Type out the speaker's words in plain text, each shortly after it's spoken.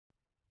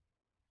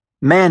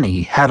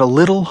Manny had a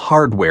little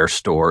hardware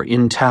store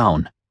in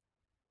town.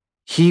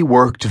 He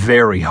worked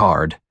very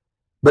hard,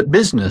 but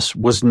business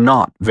was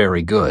not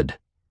very good.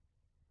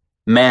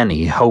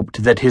 Manny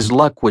hoped that his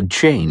luck would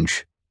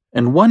change,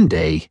 and one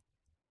day,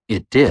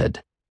 it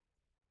did.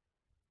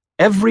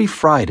 Every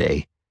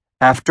Friday,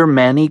 after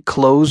Manny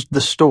closed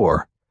the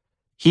store,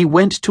 he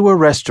went to a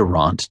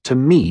restaurant to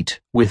meet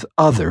with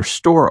other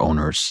store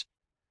owners.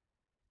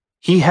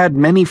 He had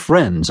many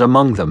friends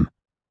among them.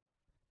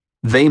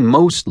 They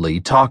mostly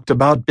talked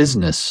about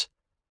business,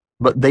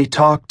 but they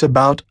talked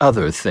about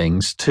other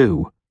things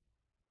too.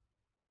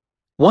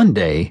 One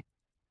day,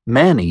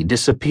 Manny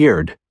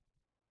disappeared.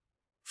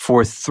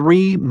 For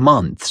 3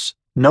 months,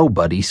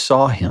 nobody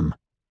saw him.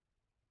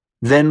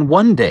 Then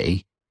one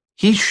day,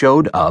 he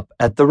showed up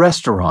at the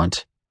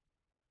restaurant.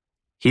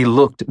 He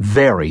looked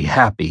very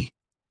happy.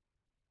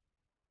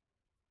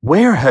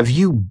 "Where have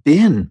you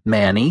been,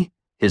 Manny?"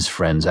 his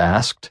friends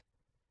asked.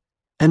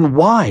 "And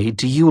why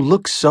do you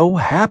look so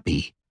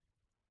happy?"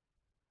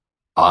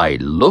 "I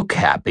look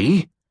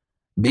happy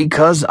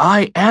because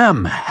I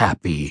am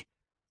happy,"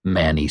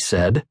 Manny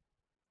said.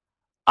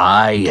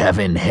 "I have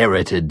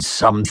inherited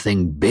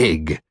something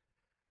big,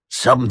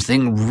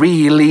 something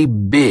really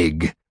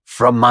big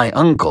from my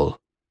uncle."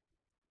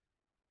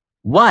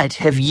 "What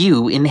have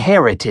you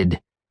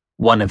inherited?"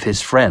 one of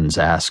his friends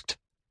asked.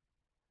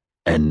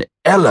 "An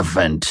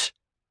elephant,"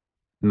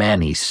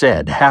 Manny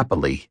said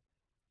happily.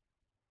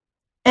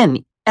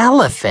 "An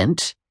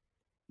elephant?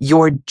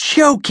 You're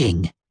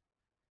joking!"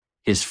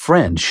 his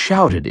friend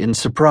shouted in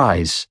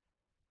surprise.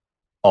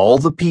 All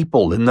the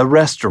people in the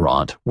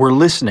restaurant were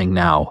listening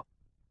now.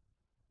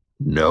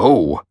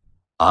 "No,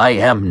 I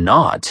am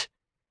not.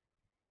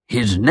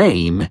 His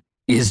name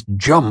is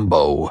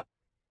Jumbo.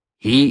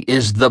 He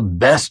is the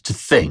best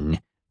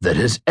thing that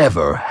has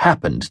ever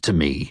happened to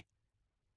me."